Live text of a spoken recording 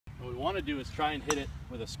want to do is try and hit it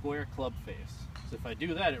with a square club face. So if I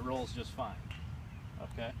do that, it rolls just fine.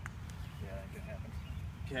 Okay? Yeah, that can happen.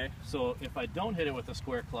 Okay, so if I don't hit it with a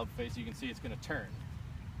square club face, you can see it's going to turn.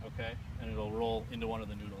 Okay? And it'll roll into one of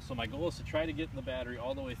the noodles. So my goal is to try to get the battery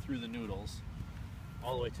all the way through the noodles,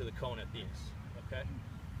 all the way to the cone at these. Okay?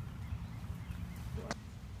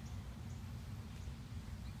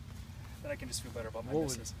 Then I can just feel better about my What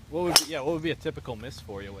misses. what would be a typical miss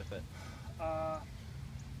for you with it?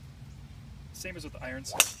 Same as with the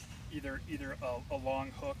irons, either a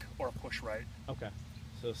long hook or a push right. Okay.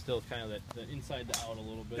 So still kind of the inside to out a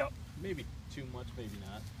little bit. Yep. Maybe too much, maybe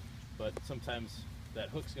not. But sometimes that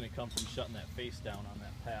hook's going to come from shutting that face down on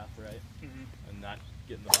that path, right? Mm-hmm. And not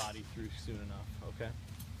getting the body through soon enough. Okay.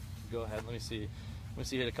 Go ahead. Let me see.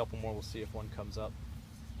 Hit a couple more. We'll see if one comes up.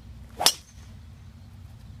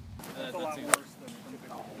 That's a lot worse than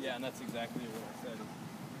typical. Yeah, and that's exactly what I said.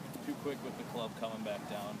 Too quick with the club coming back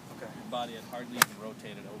down. Okay. Your body had hardly even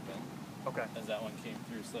rotated open Okay. as that one came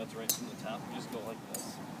through. So that's right from the top. You just go like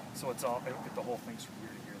this. So it's all the whole thing's from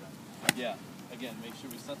here to here then. Yeah. Again, make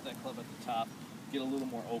sure we set that club at the top, get a little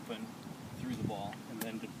more open through the ball, and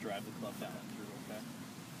then to drive the club down and through. Okay.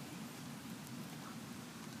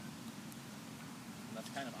 And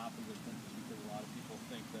that's kind of opposite thinking because a lot of people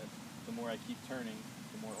think that the more I keep turning,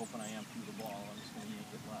 the more open I am through the ball, I'm just going to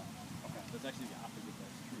yank it left. Okay. That's actually the opposite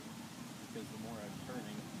that's true. Because the more I'm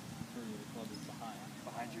turning, the club is behind.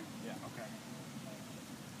 Behind you? Yeah. Okay.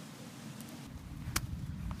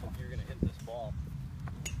 So if you're going to hit this ball,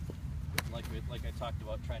 like I talked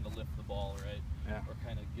about trying to lift the ball, right? Yeah. Or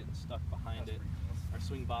kind of getting stuck behind it. Our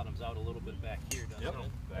swing bottom's out a little bit back here, doesn't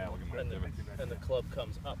it? Yeah, look at my And the club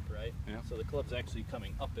comes up, right? Yeah. So the club's actually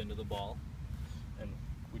coming up into the ball. And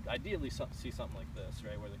we'd ideally see something like this,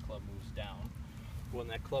 right, where the club moves down. When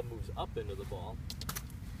that club moves up into the ball,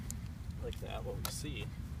 like that, what we see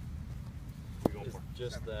is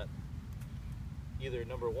just that either,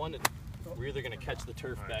 number one, we're either going to catch the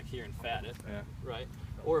turf back here and fat it, right?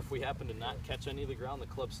 Or if we happen to not catch any of the ground, the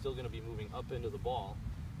club's still going to be moving up into the ball,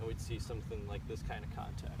 and we'd see something like this kind of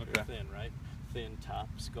contact, or thin, right? Thin, top,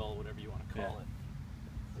 skull, whatever you want to call it.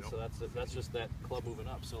 And so that's just that club moving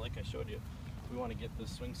up. So like I showed you, we want to get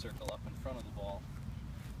this swing circle up in front of the ball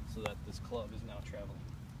so that this club is now traveling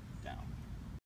down.